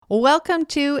Welcome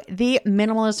to the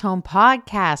Minimalist Home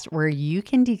Podcast, where you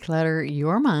can declutter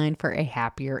your mind for a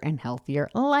happier and healthier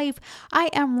life. I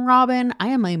am Robin. I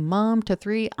am a mom to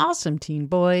three awesome teen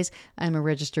boys. I'm a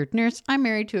registered nurse. I'm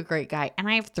married to a great guy, and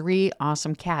I have three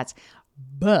awesome cats.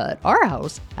 But our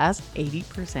house has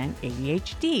 80%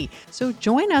 ADHD. So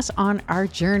join us on our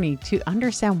journey to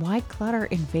understand why clutter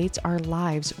invades our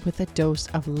lives with a dose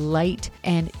of light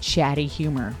and chatty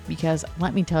humor. Because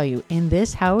let me tell you, in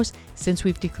this house, since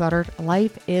we've decluttered,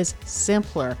 life is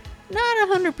simpler. Not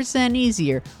 100%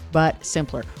 easier, but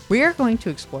simpler. We are going to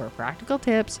explore practical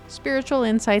tips, spiritual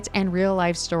insights, and real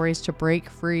life stories to break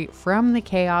free from the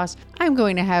chaos. I'm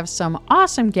going to have some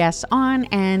awesome guests on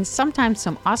and sometimes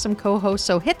some awesome co-hosts.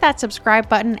 So hit that subscribe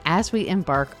button as we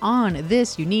embark on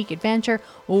this unique adventure.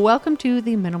 Welcome to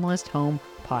the Minimalist Home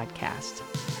Podcast.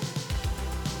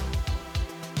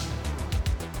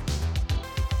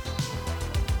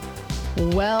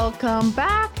 Welcome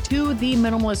back to the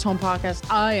Minimalist Home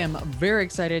Podcast. I am very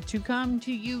excited to come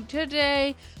to you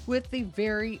today with the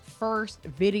very first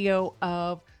video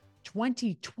of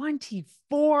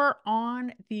 2024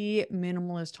 on the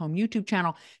Minimalist Home YouTube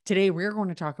channel. Today, we're going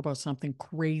to talk about something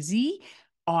crazy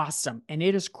awesome, and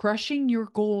it is crushing your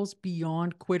goals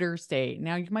beyond Quitter's Day.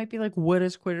 Now, you might be like, what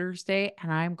is Quitter's Day?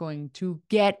 And I'm going to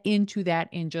get into that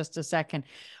in just a second.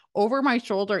 Over my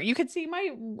shoulder, you can see my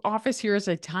office here is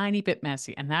a tiny bit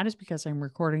messy, and that is because I'm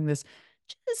recording this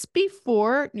just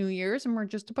before New Year's, and we're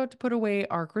just about to put away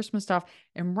our Christmas stuff.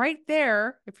 And right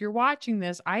there, if you're watching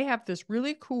this, I have this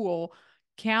really cool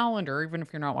calendar. Even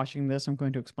if you're not watching this, I'm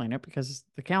going to explain it because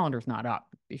the calendar's not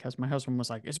up, because my husband was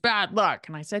like, it's bad luck.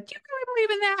 And I said, do you really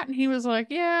believe in that? And he was like,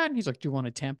 yeah. And he's like, do you want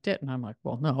to tempt it? And I'm like,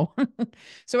 well, no.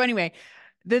 So anyway,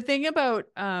 the thing about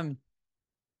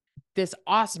this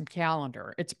awesome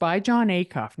calendar, it's by John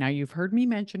Acuff. Now, you've heard me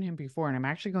mention him before, and I'm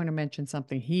actually going to mention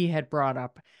something he had brought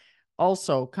up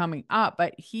also coming up,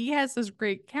 but he has this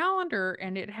great calendar,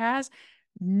 and it has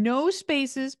no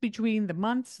spaces between the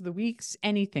months, the weeks,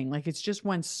 anything. Like, it's just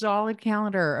one solid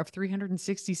calendar of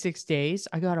 366 days.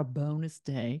 I got a bonus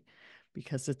day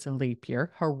because it's a leap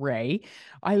year. Hooray.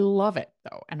 I love it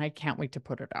though, and I can't wait to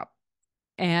put it up.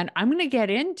 And I'm going to get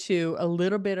into a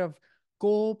little bit of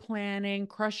goal planning,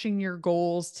 crushing your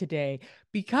goals today,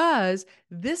 because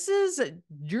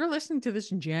you're listening to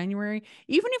this in January.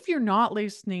 Even if you're not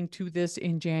listening to this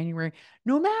in January,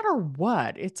 no matter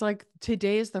what, it's like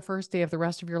today is the first day of the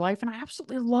rest of your life. And I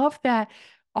absolutely love that,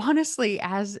 honestly,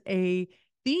 as a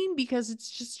theme, because it's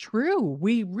just true.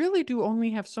 We really do only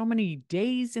have so many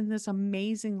days in this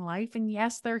amazing life. And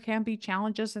yes, there can be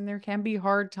challenges and there can be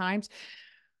hard times.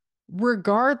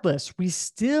 Regardless, we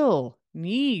still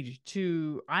need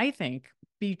to, I think,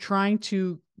 be trying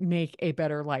to make a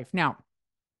better life. Now,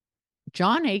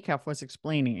 John Acuff was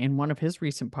explaining in one of his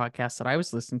recent podcasts that I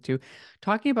was listening to,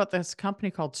 talking about this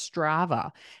company called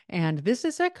Strava. And this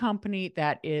is a company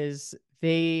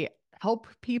they help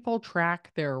people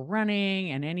track their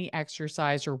running and any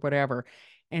exercise or whatever.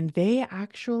 And they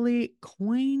actually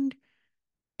coined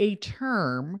a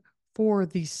term for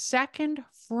the second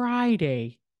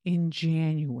Friday in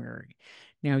January.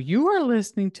 Now, you are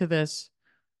listening to this.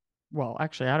 Well,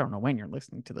 actually, I don't know when you're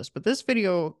listening to this, but this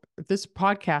podcast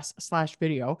 /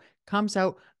 video comes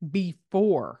out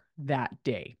before that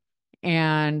day.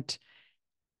 And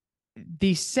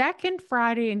the second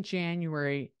Friday in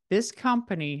January, this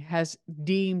company has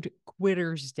deemed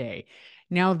Quitter's Day.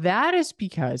 Now, that is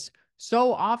because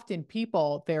so often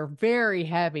they're very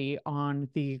heavy on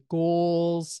the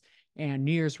goals and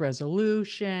New Year's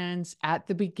resolutions at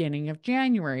the beginning of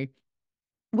January,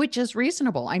 which is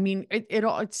reasonable. I mean,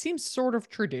 it seems sort of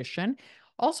tradition.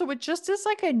 Also, it just is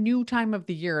like a new time of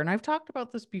the year. And I've talked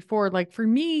about this before. Like, for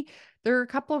me, there are a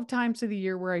couple of times of the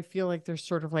year where I feel like there's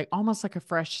sort of like almost like a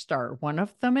fresh start. One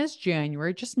of them is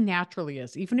January, just naturally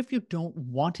is. Even if you don't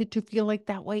want it to feel like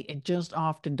that way, it just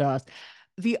often does.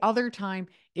 The other time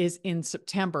is in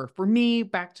September. For me,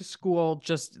 back to school,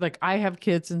 just like I have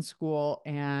kids in school.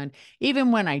 And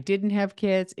even when I didn't have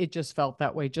kids, it just felt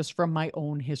that way, just from my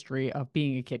own history of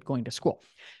being a kid going to school.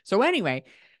 So anyway,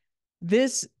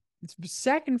 this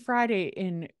second Friday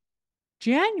in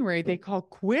January, they call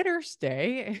Quitter's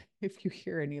Day. If you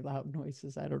hear any loud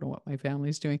noises, I don't know what my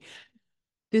family's doing.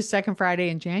 This second Friday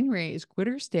in January is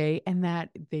Quitter's Day, and that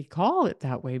they call it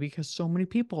that way because so many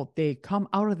people, they come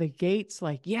out of the gates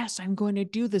like, yes, I'm going to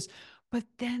do this, but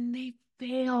then they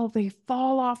fail, they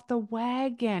fall off the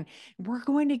wagon. We're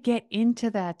going to get into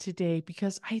that today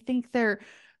because I think there's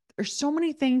so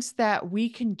many things that we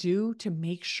can do to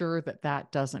make sure that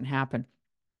that doesn't happen.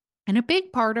 And a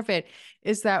big part of it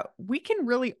is that we can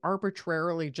really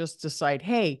arbitrarily just decide,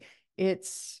 hey,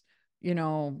 it's you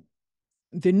know,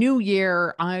 the new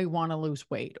year, I want to lose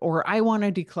weight or I want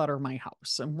to declutter my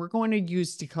house. And we're going to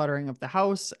use decluttering of the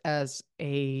house as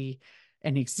an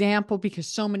example because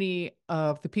so many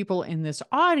of the people in this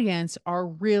audience are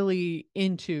really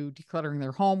into decluttering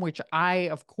their home, which I,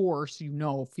 of course,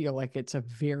 feel like it's a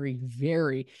very,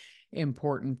 very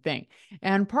important thing.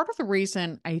 And part of the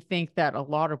reason I think that a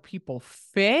lot of people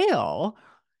fail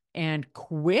and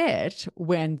quit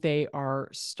when they are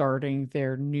starting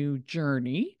their new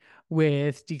journey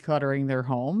with decluttering their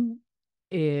home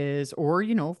is, or,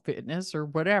 fitness or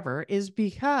whatever, is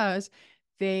because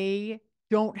they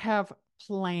don't have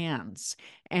plans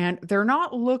and they're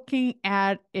not looking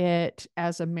at it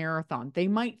as a marathon. They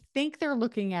might think they're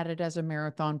looking at it as a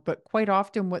marathon, but quite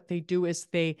often what they do is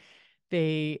they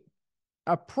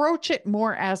approach it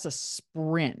more as a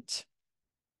sprint.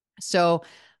 So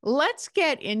let's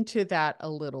get into that a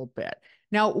little bit.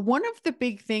 Now, one of the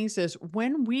big things is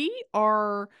when we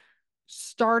are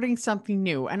starting something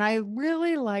new, and I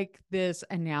really like this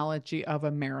analogy of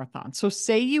a marathon. So,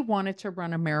 say you wanted to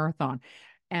run a marathon,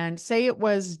 and say it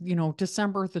was,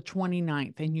 December the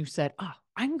 29th, and you said, oh,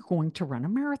 I'm going to run a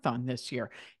marathon this year.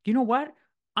 You know what?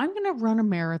 I'm going to run a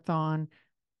marathon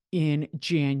in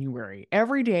January.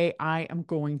 Every day I am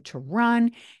going to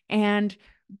run. And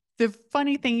the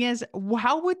funny thing is,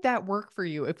 how would that work for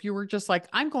you if you were just like,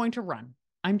 I'm going to run?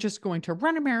 I'm just going to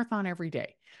run a marathon every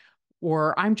day,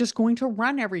 or I'm just going to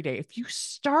run every day. If you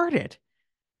started,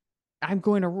 I'm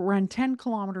going to run 10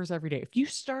 kilometers every day. If you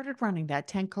started running that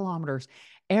 10 kilometers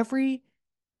every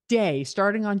day,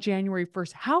 starting on January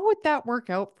 1st, how would that work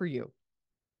out for you?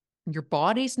 Your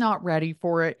body's not ready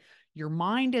for it. Your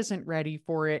mind isn't ready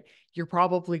for it. You're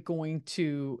probably going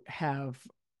to have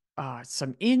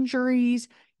some injuries.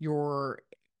 You're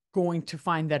going to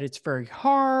find that it's very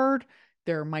hard.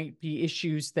 There might be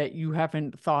issues that you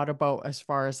haven't thought about as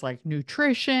far as like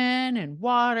nutrition and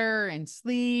water and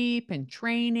sleep and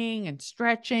training and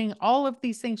stretching, all of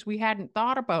these things we hadn't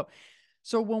thought about.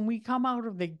 So when we come out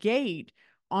of the gate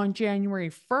on January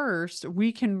 1st,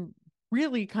 we can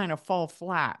really kind of fall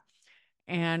flat.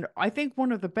 And I think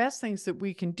one of the best things that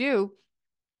we can do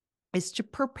is to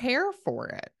prepare for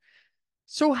it.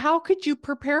 So, how could you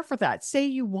prepare for that? Say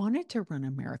you wanted to run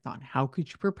a marathon. How could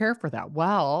you prepare for that?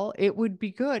 Well, it would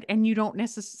be good. And you don't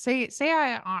necessarily say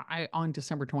I on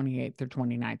December 28th or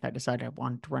 29th, I decided I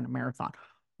wanted to run a marathon.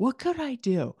 What could I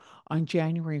do on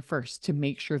January 1st to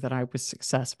make sure that I was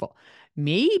successful?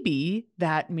 Maybe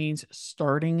that means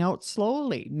starting out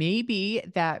slowly. Maybe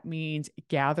that means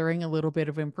gathering a little bit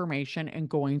of information and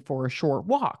going for a short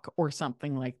walk or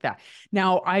something like that.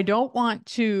 Now, I don't want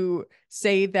to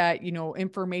say that,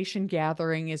 information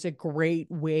gathering is a great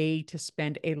way to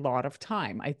spend a lot of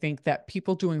time. I think that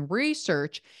people doing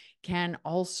research can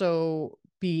also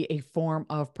be a form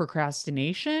of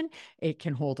procrastination. It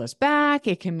can hold us back.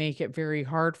 It can make it very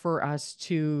hard for us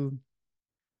to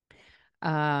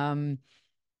um,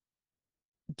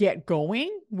 get going.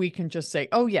 We can just say,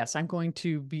 oh, yes, I'm going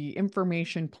to be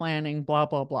information planning, blah,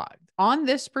 blah, blah. On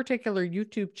this particular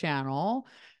YouTube channel,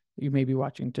 you may be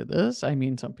watching to this. I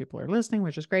mean, some people are listening,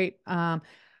 which is great.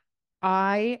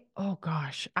 Oh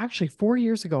gosh, actually 4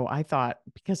 years ago, I thought,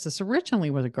 because this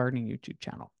originally was a gardening YouTube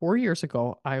channel, 4 years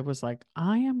ago, I was like,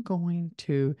 I am going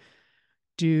to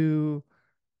do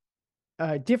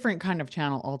a different kind of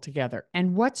channel altogether.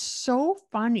 And what's so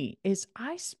funny is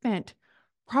I spent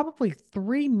probably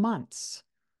 3 months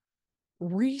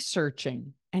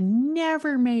researching and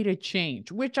never made a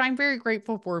change, which I'm very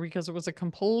grateful for because it was a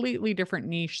completely different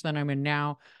niche than I'm in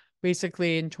now.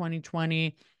 Basically, in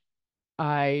 2020,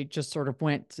 I just sort of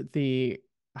went the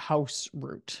house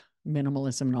route,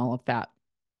 minimalism and all of that.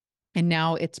 And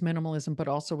now it's minimalism, but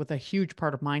also with a huge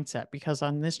part of mindset, because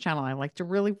on this channel, I like to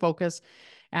really focus,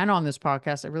 and on this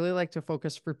podcast, I really like to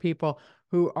focus for people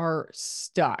who are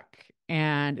stuck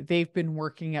and they've been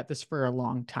working at this for a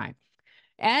long time.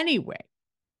 Anyway,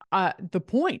 the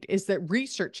point is that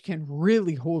research can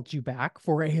really hold you back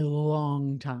for a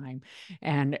long time,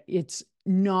 and it's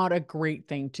not a great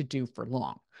thing to do for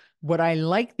long. What I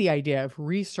like the idea of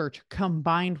research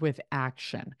combined with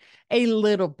action, a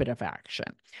little bit of action.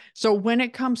 So when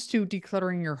it comes to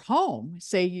decluttering your home,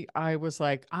 say I was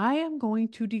like, I am going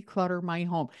to declutter my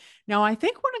home. Now, I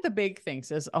think one of the big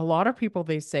things is a lot of people,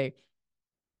 they say,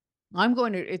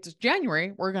 it's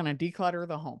January, we're going to declutter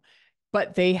the home.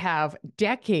 But they have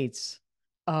decades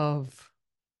of,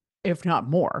 if not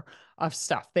more, of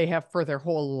stuff. They have for their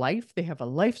whole life. They have a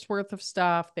life's worth of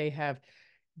stuff. They have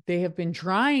been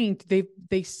trying,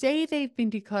 they say they've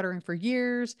been decluttering for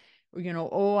years,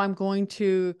 Oh, I'm going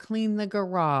to clean the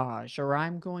garage or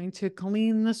I'm going to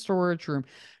clean the storage room,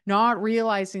 not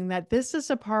realizing that this is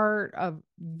sort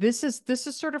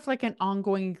of like an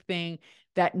ongoing thing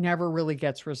that never really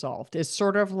gets resolved. It's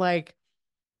sort of like,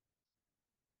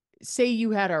 say you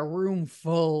had a room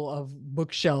full of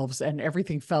bookshelves and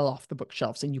everything fell off the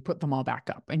bookshelves and you put them all back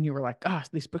up and you were like, oh,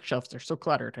 these bookshelves are so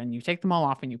cluttered, and you take them all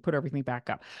off and you put everything back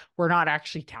up. We're not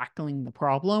actually tackling the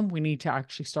problem. We need to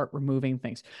actually start removing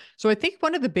things. So I think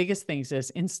one of the biggest things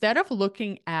is, instead of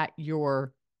looking at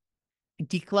your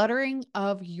decluttering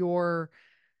of your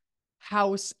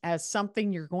house as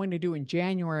something you're going to do in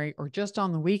January or just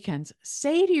on the weekends,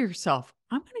 say to yourself,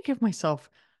 I'm going to give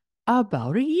myself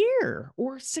about a year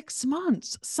or 6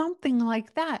 months, something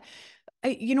like that.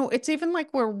 It's even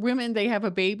like where women, they have a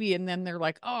baby and then they're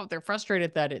like, oh, they're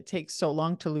frustrated that it takes so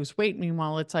long to lose weight.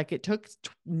 Meanwhile, it's like it took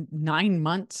 9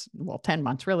 months, well, 10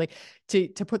 months really, to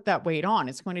put that weight on.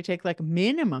 It's going to take like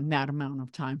minimum that amount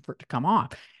of time for it to come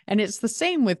off. And it's the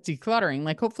same with decluttering.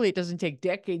 Like, hopefully it doesn't take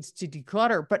decades to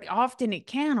declutter, but often it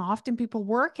can. Often people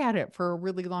work at it for a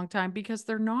really long time because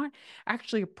they're not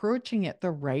actually approaching it the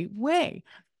right way.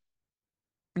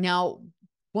 Now,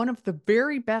 one of the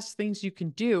very best things you can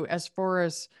do as far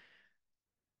as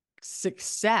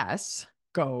success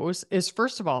goes is,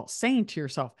 first of all, saying to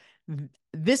yourself,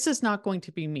 this is not going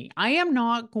to be me. I am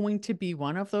not going to be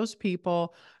one of those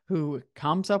people who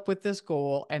comes up with this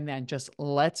goal and then just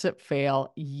lets it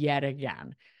fail yet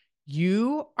again.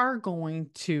 You are going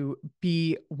to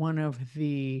be one of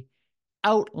the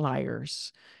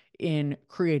outliers in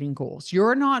creating goals.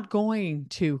 You're not going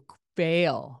to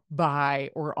fail by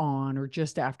or on or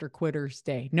just after Quitter's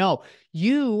Day. No,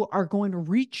 you are going to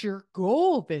reach your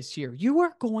goal this year. You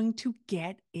are going to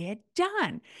get it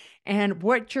done. And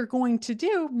what you're going to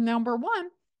do, number one,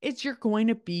 is you're going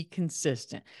to be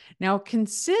consistent. Now,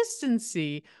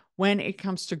 consistency when it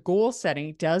comes to goal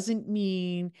setting doesn't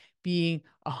mean being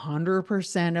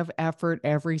 100% of effort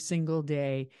every single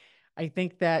day. I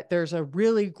think that there's a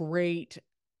really great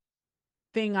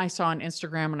thing I saw on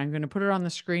Instagram, and I'm going to put it on the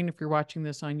screen if you're watching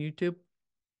this on YouTube.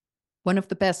 One of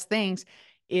the best things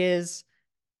is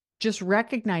just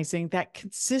recognizing that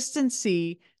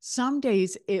consistency, some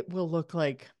days it will look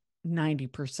like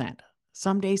 90%.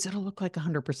 Some days it'll look like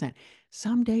 100%.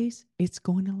 Some days it's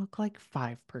going to look like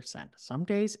 5%. Some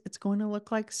days it's going to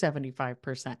look like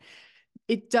 75%.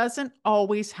 It doesn't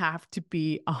always have to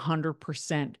be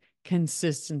 100%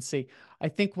 consistency. I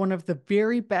think one of the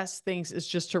very best things is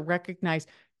just to recognize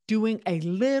doing a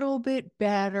little bit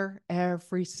better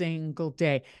every single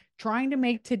day, trying to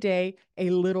make today a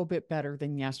little bit better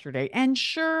than yesterday. And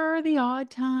sure, the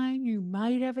odd time you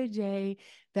might have a day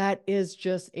that is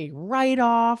just a write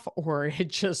off or it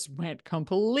just went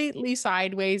completely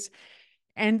sideways.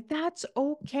 And that's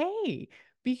okay,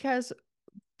 because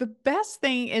the best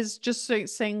thing is just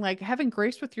saying, like, having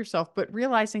grace with yourself, but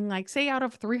realizing, like, say out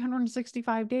of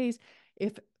 365 days,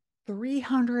 if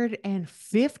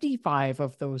 355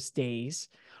 of those days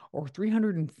or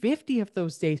 350 of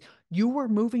those days you were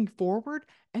moving forward,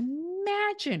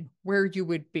 imagine where you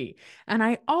would be. And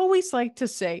I always like to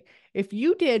say, if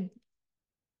you did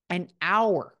an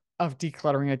hour of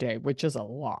decluttering a day, which is a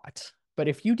lot, but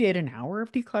if you did an hour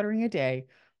of decluttering a day,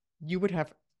 you would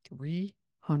have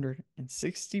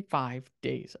 365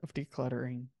 days of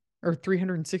decluttering, or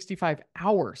 365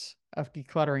 hours of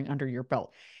decluttering under your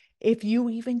belt. If you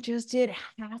even just did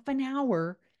half an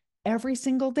hour every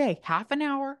single day, half an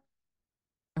hour,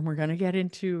 and we're going to get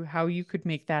into how you could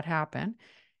make that happen,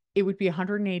 it would be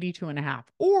 182 and a half,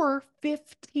 or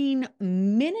 15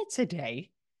 minutes a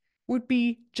day would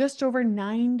be just over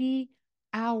 90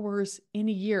 hours in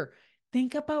a year.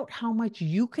 Think about how much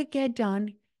you could get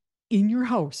done in your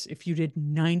house if you did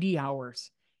 90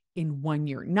 hours in 1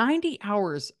 year. 90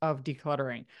 hours of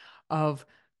decluttering, of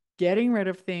getting rid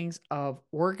of things, of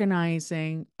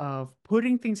organizing, of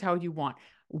putting things how you want.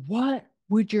 What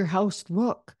would your house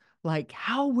look like?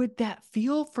 How would that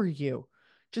feel for you?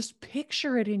 Just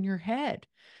picture it in your head.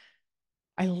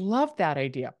 I love that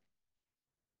idea.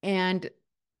 And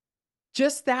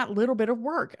just that little bit of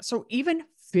work. So even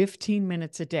 15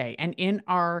 minutes a day. And in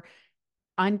our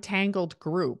Untangled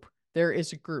group, there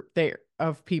is a group there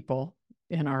of people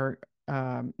in our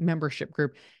membership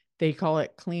group. They call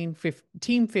it Team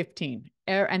 15.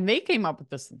 And they came up with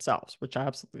this themselves, which I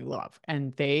absolutely love.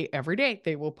 And they, every day,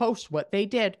 they will post what they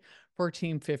did for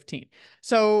Team 15.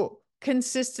 So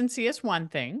consistency is one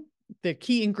thing, the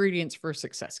key ingredients for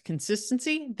success: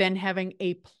 consistency, then having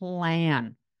a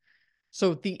plan.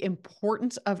 So the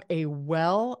importance of a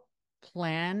well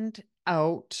planned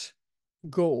out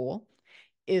goal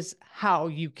is how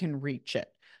you can reach it.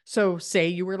 So say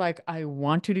you were like, I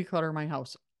want to declutter my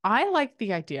house. I like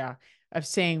the idea of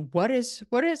saying, what is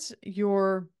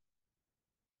your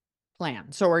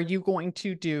plan? So are you going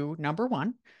to do number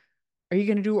one? Are you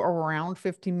going to do around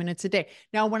 15 minutes a day?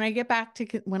 Now, when I get back to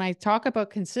when I talk about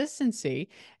consistency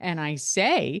and I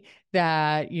say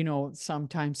that,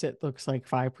 sometimes it looks like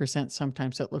 5%,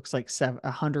 sometimes it looks like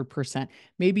 100%.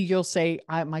 Maybe you'll say,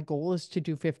 my goal is to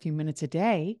do 15 minutes a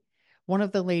day. One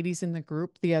of the ladies in the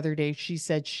group the other day, she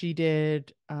said she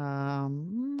did,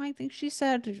 I think she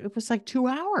said it was like 2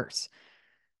 hours.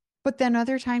 But then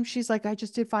other times she's like, I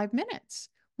just did 5 minutes,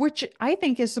 which I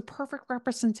think is the perfect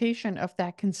representation of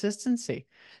that consistency.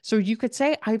 So you could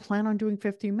say, I plan on doing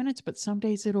 15 minutes, but some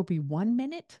days it'll be 1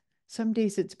 minute. Some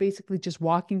days it's basically just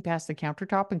walking past the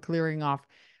countertop and clearing off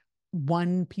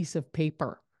one piece of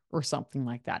paper or something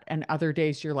like that. And other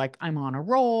days you're like, I'm on a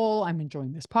roll. I'm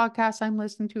enjoying this podcast I'm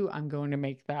listening to. I'm going to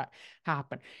make that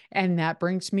happen. And that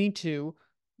brings me to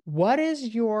what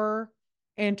is your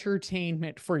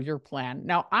entertainment for your plan?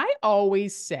 Now, I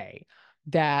always say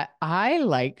that I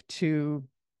like to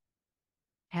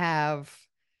have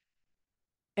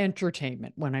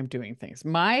entertainment when I'm doing things.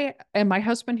 My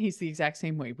husband, he's the exact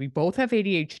same way. We both have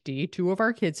ADHD. Two of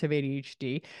our kids have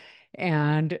ADHD,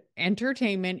 and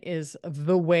entertainment is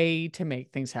the way to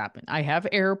make things happen. I have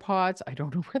AirPods. I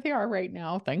don't know where they are right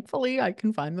now. Thankfully, I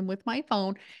can find them with my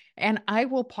phone, and I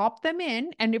will pop them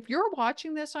in. And if you're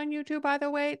watching this on YouTube, by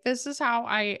the way, this is how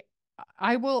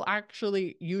I will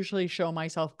actually usually show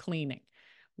myself cleaning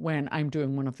when I'm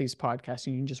doing one of these podcasts.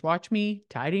 You can just watch me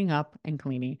tidying up and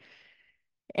cleaning,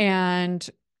 and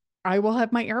I will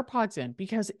have my AirPods in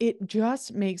because it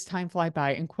just makes time fly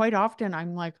by. And quite often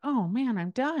I'm like, oh man,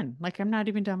 I'm done. Like I'm not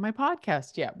even done my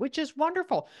podcast yet, which is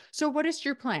wonderful. So, what is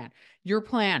your plan? Your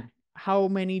plan, how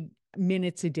many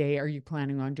minutes a day are you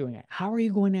planning on doing it? How are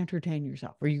you going to entertain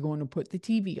yourself? Are you going to put the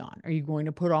TV on? Are you going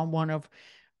to put on one of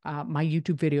my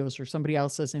YouTube videos or somebody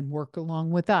else's and work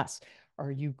along with us?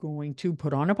 Are you going to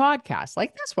put on a podcast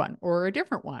like this one or a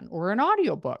different one or an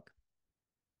audiobook?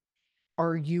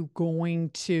 Are you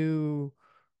going to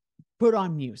put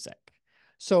on music?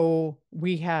 So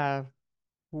we have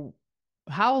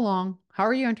how long? How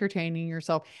are you entertaining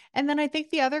yourself? And then I think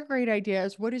the other great idea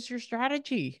is what is your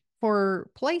strategy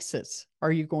for places?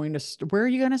 Are you going to, where are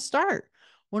you going to start?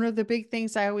 One of the big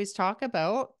things I always talk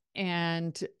about,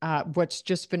 and what's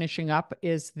just finishing up,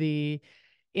 is the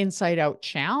Inside Out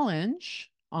challenge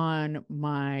on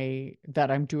my that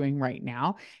I'm doing right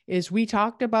now. Is we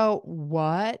talked about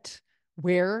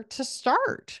where to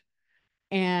start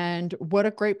and what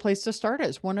a great place to start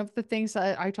is. One of the things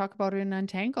that I talk about in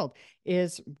Untangled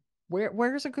is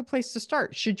where's a good place to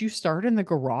start? Should you start in the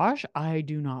garage? I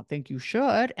do not think you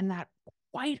should. And that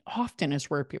quite often is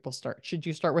where people start. Should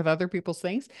you start with other people's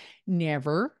things?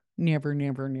 Never, never,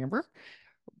 never, never.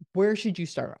 Where should you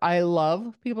start? I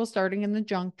love people starting in the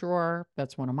junk drawer.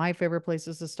 That's one of my favorite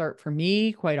places to start for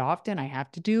me. Quite often, I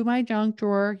have to do my junk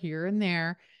drawer here and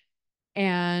there.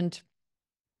 And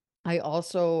I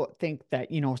also think that,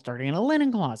 starting in a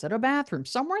linen closet, a bathroom,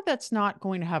 somewhere that's not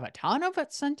going to have a ton of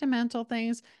sentimental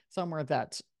things, somewhere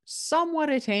that's somewhat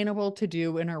attainable to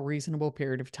do in a reasonable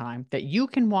period of time that you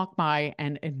can walk by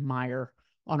and admire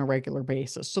on a regular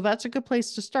basis. So that's a good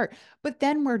place to start. But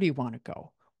then where do you want to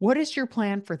go? What is your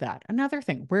plan for that? Another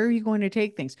thing, where are you going to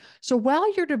take things? So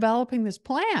while you're developing this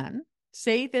plan,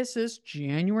 say this is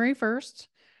January 1st,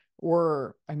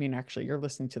 or I mean, actually, you're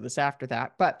listening to this after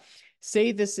that, but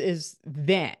say this is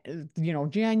then,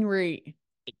 January,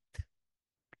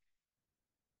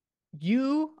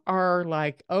 you are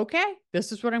like, okay,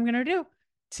 this is what I'm going to do.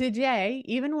 Today,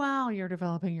 even while you're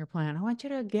developing your plan, I want you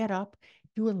to get up,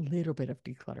 do a little bit of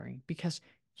decluttering because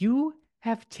you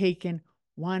have taken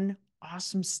one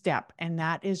awesome step, and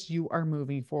that is you are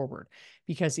moving forward.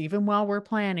 Because even while we're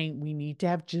planning, we need to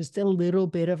have just a little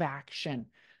bit of action.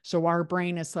 So our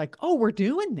brain is like, oh, we're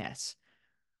doing this.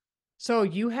 So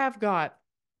you have got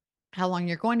how long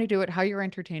you're going to do it, how you're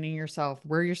entertaining yourself,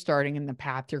 where you're starting, and the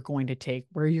path you're going to take,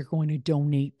 where you're going to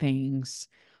donate things,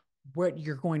 what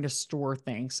you're going to store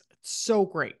things. So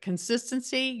great.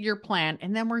 Consistency, your plan.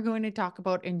 And then we're going to talk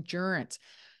about endurance.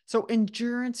 So,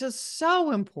 endurance is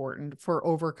so important for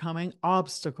overcoming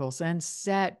obstacles and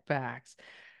setbacks.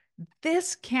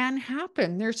 This can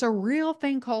happen. There's a real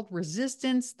thing called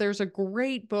resistance. There's a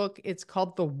great book. It's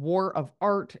called The War of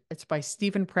Art. It's by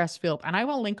Stephen Pressfield. And I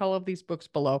will link all of these books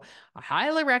below. I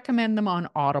highly recommend them on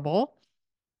Audible.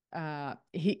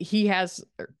 He has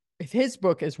his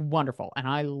book is wonderful, and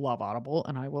I love Audible,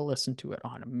 and I will listen to it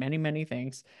on many, many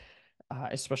things.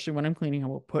 especially when I'm cleaning, I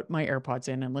will put my AirPods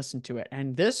in and listen to it.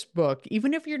 And this book,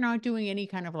 even if you're not doing any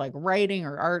kind of like writing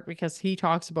or art, because he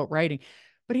talks about writing,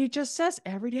 but he just says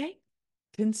every day,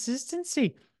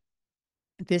 consistency.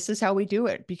 This is how we do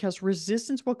it because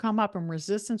resistance will come up and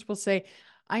resistance will say,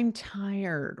 I'm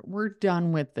tired. We're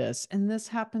done with this. And this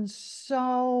happens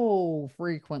so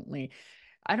frequently.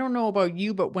 I don't know about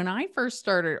you, but when I first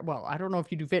started, well, I don't know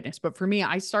if you do fitness, but for me,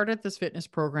 I started this fitness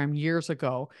program years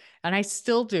ago and I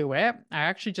still do it. I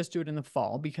actually just do it in the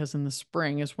fall because in the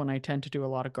spring is when I tend to do a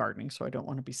lot of gardening. So I don't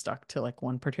want to be stuck to like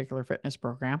one particular fitness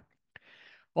program,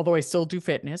 although I still do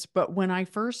fitness. But when I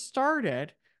first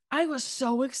started, I was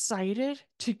so excited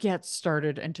to get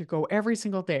started and to go every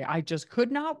single day. I just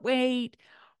could not wait.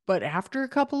 But after a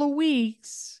couple of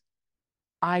weeks,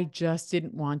 I just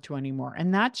didn't want to anymore.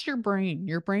 And that's your brain.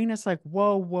 Your brain is like,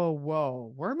 whoa, whoa,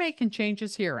 whoa, we're making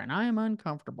changes here and I am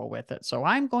uncomfortable with it. So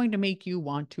I'm going to make you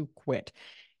want to quit.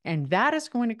 And that is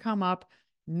going to come up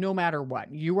no matter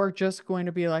what. You are just going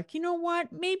to be like, you know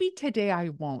what? Maybe today I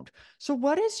won't. So,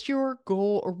 what is your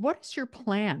goal or what is your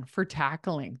plan for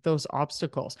tackling those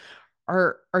obstacles?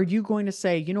 Are you going to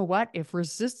say, you know what? If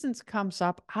resistance comes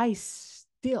up, I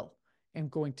still am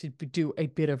going to do a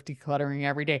bit of decluttering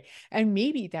every day. And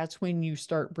maybe that's when you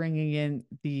start bringing in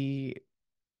the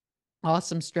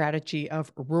awesome strategy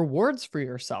of rewards for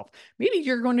yourself. Maybe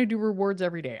you're going to do rewards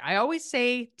every day. I always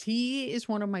say tea is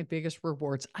one of my biggest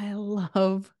rewards. I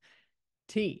love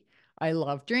tea. I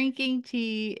love drinking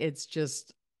tea. It's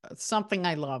just something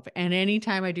I love. And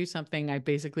anytime I do something, I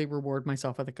basically reward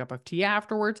myself with a cup of tea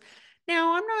afterwards.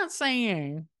 Now, I'm not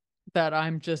saying that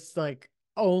I'm just like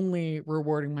only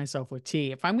rewarding myself with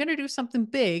tea. If I'm going to do something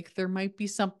big, there might be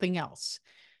something else.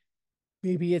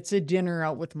 Maybe it's a dinner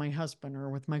out with my husband or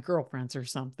with my girlfriends or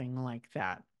something like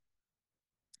that.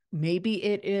 Maybe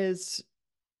it is,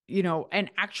 an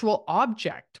actual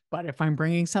object. But if I'm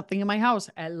bringing something in my house,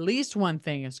 at least one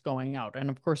thing is going out. And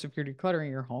of course, if you're decluttering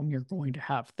your home, you're going to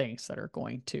have things that are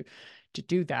going to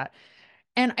do that.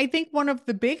 And I think one of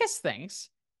the biggest things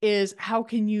is how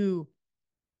can you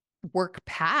work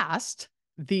past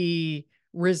the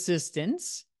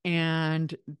resistance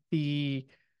and the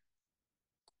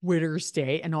Witter's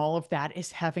Day and all of that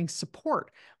is having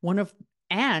support.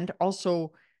 And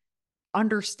also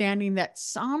understanding that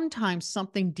sometimes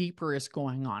something deeper is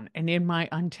going on. And in my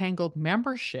Untangled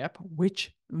membership,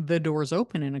 which the doors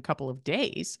open in a couple of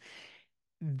days,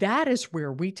 that is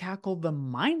where we tackle the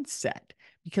mindset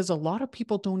because a lot of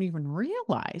people don't even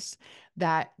realize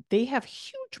that they have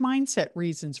huge mindset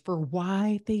reasons for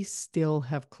why they still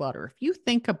have clutter. If you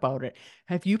think about it,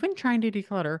 have you been trying to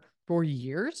declutter for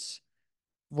years?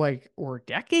 Like, or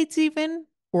decades even,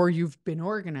 or you've been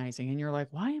organizing and you're like,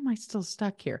 why am I still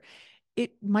stuck here?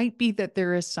 It might be that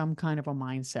there is some kind of a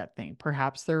mindset thing.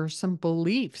 Perhaps there are some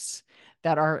beliefs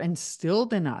that are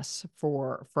instilled in us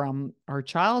from our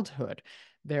childhood.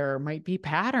 There might be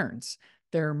patterns.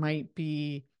 There might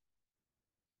be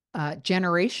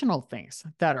generational things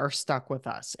that are stuck with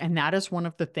us. And that is one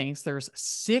of the things.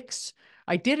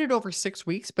 I did it over 6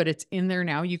 weeks, but it's in there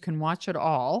now. You can watch it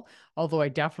all, although I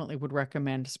definitely would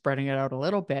recommend spreading it out a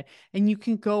little bit. And you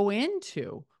can go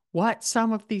into what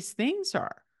some of these things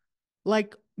are.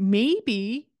 Like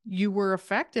maybe you were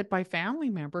affected by family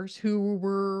members who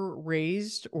were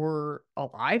raised or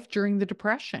alive during the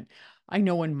Depression. I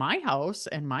know in my house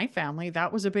and my family,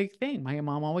 that was a big thing. My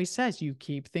mom always says, you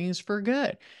keep things for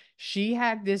good. She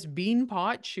had this bean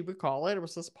pot, she would call it. It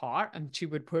was this pot, and she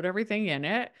would put everything in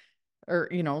it, or,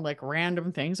 like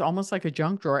random things, almost like a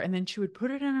junk drawer. And then she would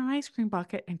put it in an ice cream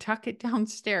bucket and tuck it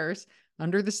downstairs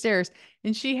under the stairs.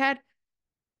 And she had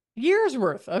years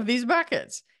worth of these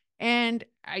buckets. And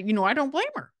I don't blame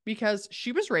her because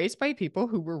she was raised by people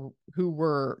who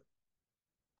were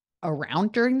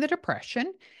around during the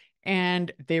Depression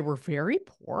and they were very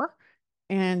poor.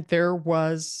 And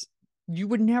you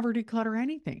would never declutter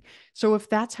anything. So if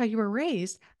that's how you were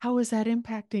raised, how is that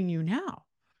impacting you now?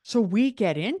 So we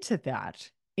get into that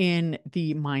in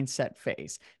the mindset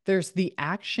phase. There's the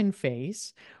action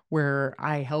phase where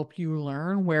I help you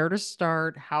learn where to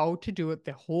start, how to do it,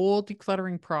 the whole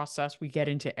decluttering process. We get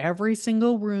into every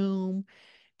single room.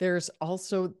 There's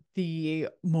also the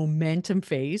momentum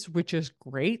phase, which is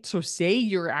great. So say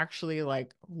you're actually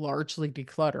like largely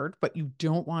decluttered, but you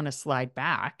don't want to slide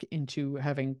back into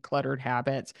having cluttered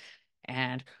habits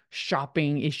and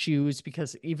shopping issues,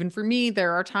 because even for me,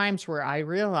 there are times where I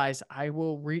realize I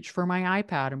will reach for my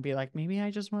iPad and be like, maybe I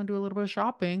just want to do a little bit of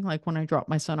shopping. Like when I dropped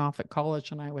my son off at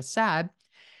college and I was sad.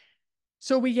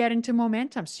 So we get into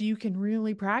momentum so you can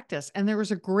really practice. And there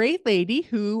was a great lady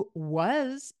who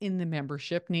was in the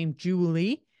membership named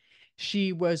Julie.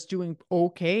 she was doing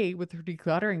okay with her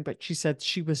decluttering, but she said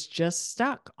she was just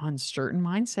stuck on certain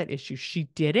mindset issues. She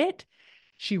did it,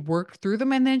 she worked through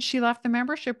them, and then she left the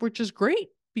membership, which is great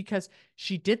because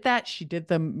she did that. She did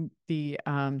the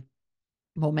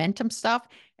momentum stuff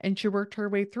and she worked her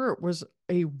way through. It was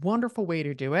a wonderful way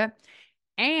to do it.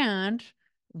 And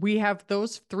we have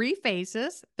those three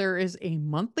phases. There is a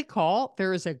monthly call.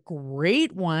 There is a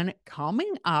great one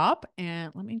coming up.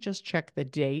 And let me just check the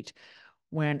date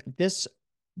when this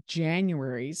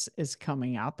January's is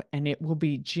coming up, and it will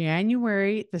be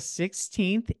January the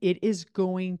 16th. It is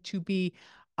going to be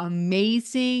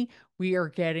amazing. We are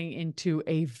getting into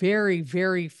a very,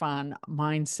 very fun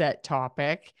mindset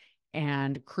topic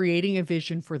and creating a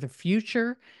vision for the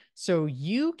future so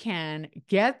you can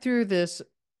get through this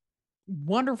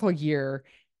wonderful year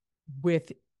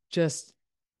with just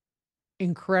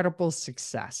incredible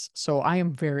success. So I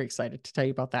am very excited to tell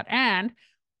you about that. And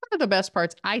one of the best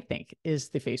parts, I think, is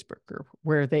the Facebook group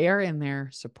where they are in there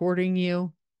supporting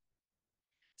you.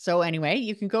 So anyway,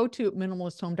 you can go to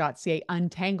minimalisthome.ca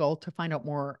untangle to find out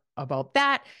more about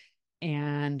that.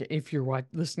 And if you're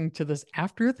listening to this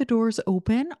after the doors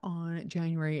open on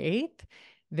January 8th,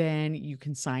 then you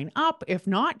can sign up. If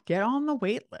not, get on the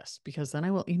wait list because then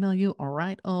I will email you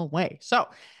right away. So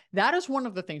that is one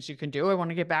of the things you can do. I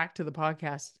want to get back to the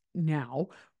podcast now,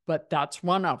 but that's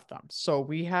one of them. So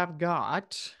we have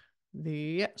got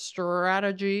the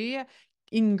strategy,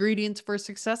 ingredients for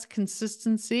success,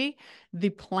 consistency, the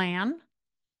plan,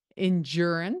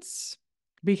 endurance,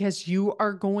 because you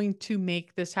are going to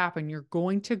make this happen. You're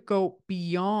going to go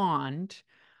beyond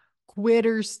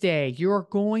Quitter's Day. You're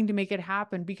going to make it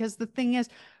happen because the thing is,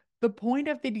 the point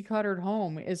of the decluttered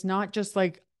home is not just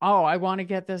like, oh, I want to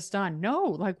get this done. No,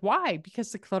 like, why?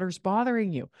 Because the clutter's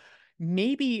bothering you.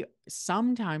 Maybe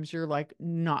sometimes you're like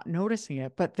not noticing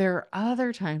it, but there are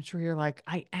other times where you're like,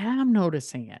 I am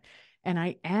noticing it. And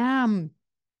I am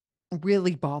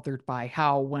really bothered by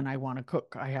how when I want to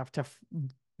cook, I have to,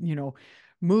 you know,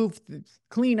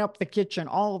 clean up the kitchen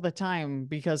all the time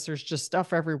because there's just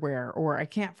stuff everywhere, or I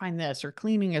can't find this, or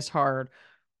cleaning is hard,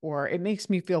 or it makes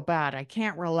me feel bad. I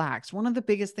can't relax. One of the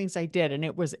biggest things I did, and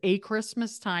it was a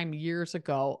Christmas time years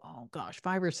ago. Oh gosh,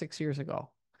 5 or 6 years ago.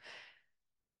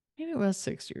 Maybe it was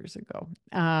 6 years ago.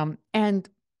 And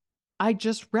I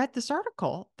just read this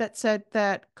article that said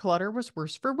that clutter was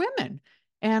worse for women.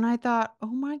 And I thought, oh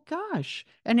my gosh.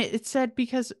 And it said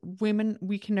because women,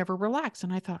 we can never relax.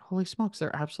 And I thought, holy smokes,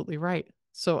 they're absolutely right.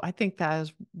 So I think that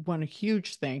is one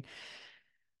huge thing.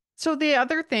 So the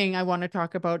other thing I want to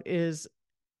talk about is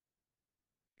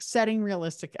setting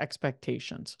realistic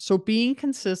expectations. So being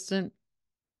consistent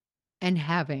and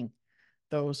having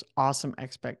those awesome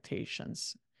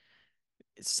expectations,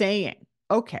 saying,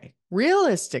 okay,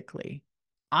 realistically,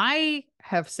 I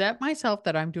have set myself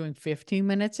that I'm doing 15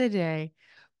 minutes a day,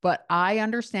 but I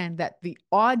understand that the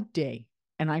odd day,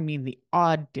 and I mean the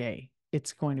odd day,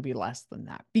 it's going to be less than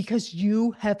that because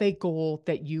you have a goal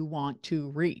that you want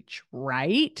to reach,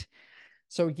 right?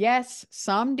 So yes,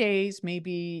 some days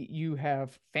maybe you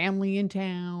have family in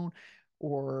town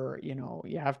or you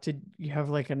have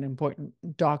like an important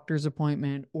doctor's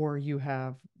appointment or you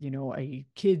have, a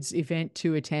kids event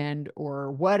to attend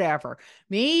or whatever.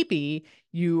 Maybe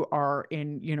you are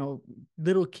in,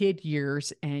 little kid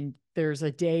years and there's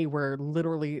a day where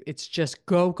literally it's just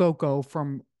go go go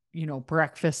from,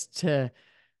 breakfast to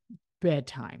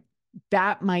bedtime.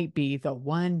 That might be the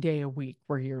one day a week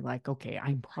where you're like, okay,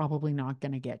 I'm probably not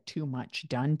going to get too much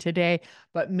done today,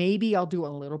 but maybe I'll do a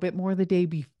little bit more the day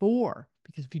before.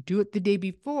 Because if you do it the day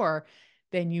before,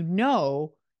 then you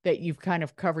know that you've kind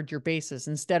of covered your bases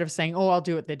instead of saying, oh, I'll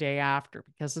do it the day after,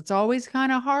 because it's always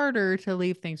kind of harder to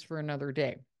leave things for another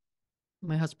day.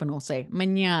 My husband will say,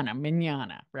 mañana,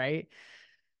 mañana, right?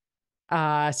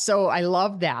 So I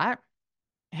love that,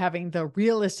 having the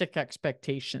realistic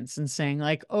expectations and saying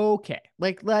like, okay,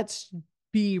 like let's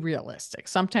be realistic.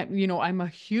 Sometimes, I'm a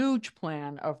huge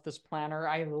fan of this planner.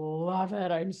 I love it.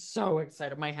 I'm so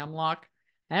excited. My hemlock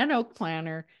and oak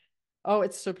planner. Oh,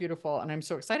 it's so beautiful. And I'm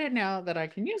so excited now that I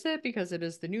can use it because it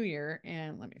is the new year.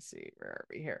 And let me see, where are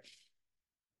we here?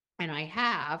 And I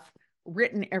have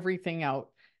written everything out,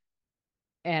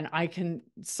 and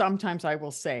sometimes I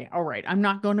will say, all right, I'm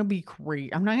not going to be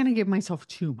crazy. I'm not going to give myself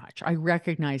too much. I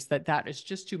recognize that that is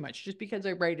just too much. Just because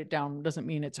I write it down doesn't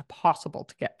mean it's possible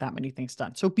to get that many things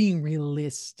done. So being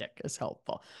realistic is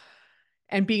helpful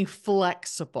and being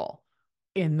flexible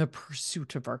in the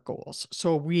pursuit of our goals.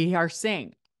 So we are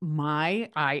saying,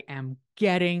 I am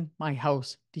getting my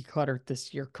house decluttered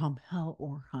this year, come hell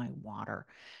or high water,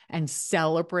 and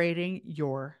celebrating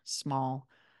your small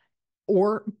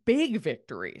or big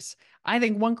victories. I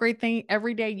think one great thing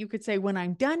every day you could say, when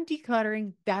I'm done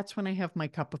decluttering, that's when I have my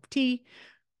cup of tea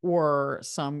or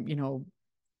some,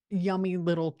 yummy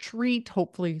little treat,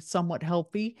 hopefully somewhat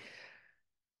healthy.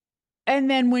 And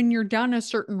then when you're done a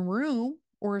certain room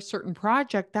or a certain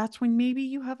project, that's when maybe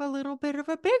you have a little bit of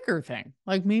a bigger thing.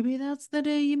 Like maybe that's the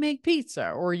day you make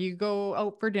pizza or you go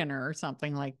out for dinner or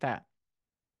something like that.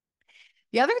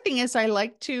 The other thing is I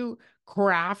like to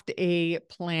craft a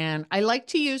plan. I like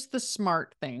to use the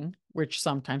SMART thing, which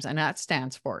sometimes, and that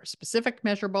stands for specific,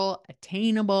 measurable,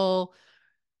 attainable,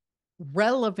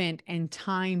 relevant, and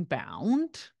time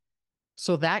bound.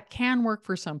 So that can work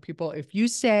for some people. If you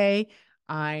say,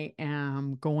 I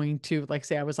am going to, like,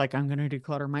 say, I was like, I'm going to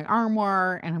declutter my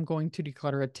armoire and I'm going to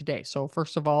declutter it today. So,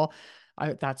 first of all,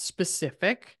 that's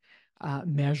specific,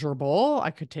 measurable.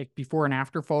 I could take before and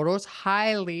after photos.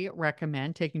 Highly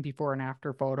recommend taking before and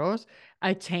after photos.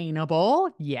 Attainable.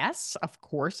 Yes, of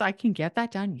course, I can get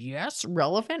that done. Yes.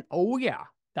 Relevant. Oh, yeah.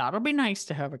 That'll be nice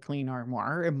to have a clean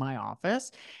armoire in my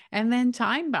office. And then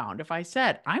time bound. If I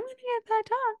said, I'm going to get that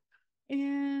done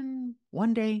in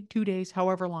 1 day, 2 days,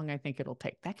 however long I think it'll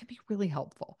take. That can be really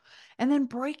helpful. And then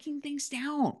breaking things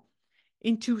down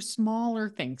into smaller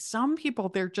things. Some people,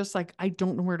 they're just like, I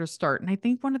don't know where to start. And I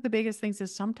think one of the biggest things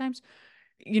is sometimes,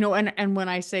 and when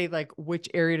I say like which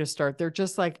area to start, they're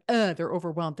just like, they're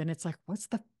overwhelmed. And it's like, what's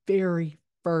the very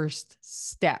first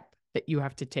step that you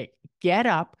have to take? Get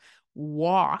up,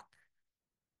 walk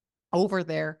over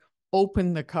there,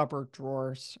 open the cupboard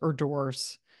drawers or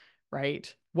doors,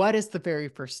 right? What is the very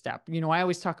first step? I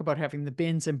always talk about having the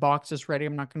bins and boxes ready.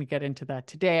 I'm not going to get into that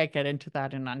today. I get into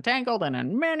that in Untangled and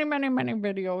in many, many, many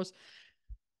videos.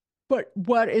 But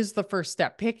what is the first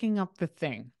step? Picking up the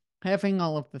thing, having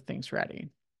all of the things ready.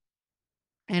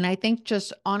 And I think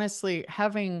just honestly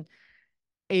having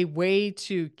a way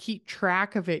to keep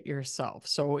track of it yourself.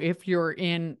 So if you're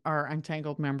in our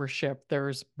Untangled membership,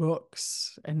 there's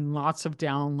books and lots of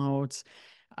downloads.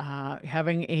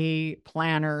 Having a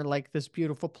planner like this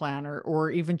beautiful planner, or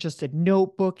even just a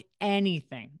notebook,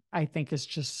 anything, I think is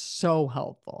just so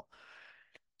helpful.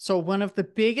 So one of the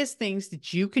biggest things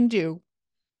that you can do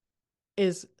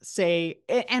is say,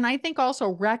 and I think also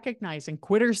recognizing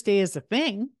Quitter's Day is a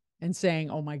thing and saying,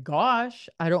 oh my gosh,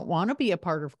 I don't want to be a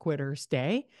part of Quitter's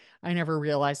Day. I never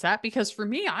realized that, because for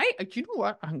me, you know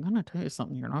what? I'm going to tell you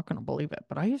something. You're not going to believe it,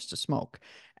 but I used to smoke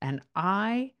and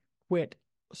I quit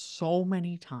so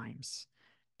many times.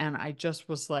 And I just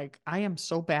was like, I am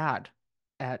so bad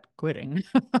at quitting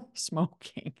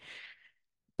smoking.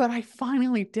 But I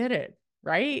finally did it,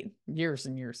 right? Years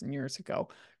and years and years ago.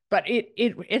 But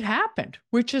it happened,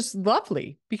 which is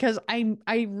lovely, because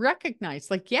I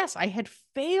recognized, like, yes, I had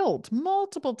failed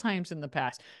multiple times in the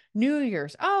past. New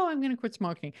Year's, oh, I'm going to quit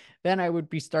smoking. Then I would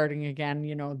be starting again,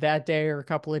 that day or a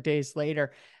couple of days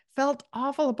later. Felt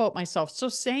awful about myself. So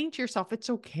saying to yourself, it's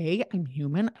okay. I'm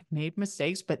human. I've made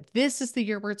mistakes, but this is the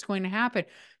year where it's going to happen,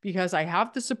 because I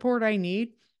have the support I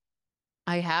need.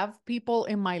 I have people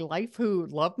in my life who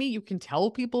love me. You can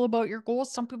tell people about your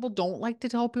goals. Some people don't like to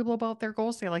tell people about their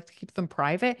goals. They like to keep them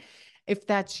private. If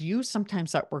that's you,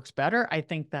 sometimes that works better. I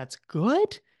think that's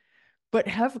good, but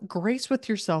have grace with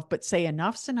yourself, but say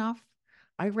enough's enough.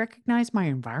 I recognize my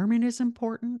environment is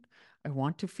important. I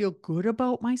want to feel good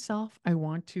about myself. I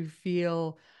want to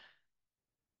feel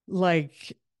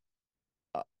like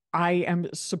I am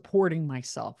supporting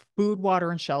myself. Food, water,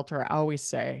 and shelter, I always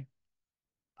say.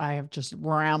 I have just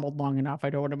rambled long enough. I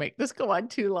don't want to make this go on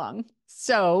too long.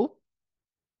 So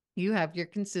you have your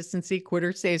consistency.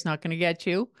 Quitter's Day is not going to get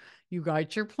you. You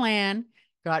got your plan,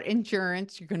 got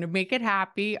endurance. You're going to make it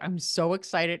happy. I'm so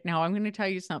excited. Now I'm going to tell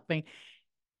you something.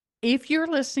 If you're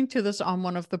listening to this on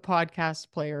one of the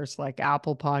podcast players like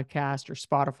Apple Podcast or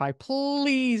Spotify,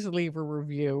 please leave a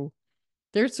review.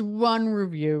 There's one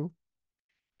review.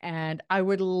 And I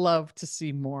would love to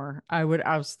see more. I would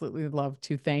absolutely love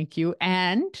to. Thank you.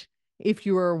 And if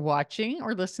you are watching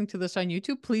or listening to this on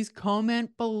YouTube, please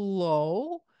comment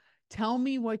below. Tell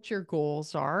me what your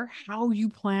goals are, how you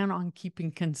plan on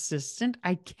keeping consistent.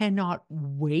 I cannot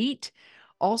wait.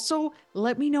 Also,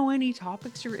 let me know any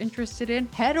topics you're interested in.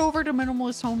 Head over to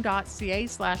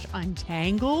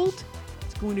minimalisthome.ca/untangled.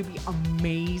 It's going to be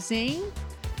amazing.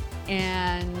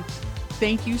 And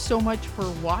thank you so much for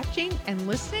watching and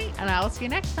listening, and I'll see you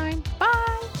next time. Bye.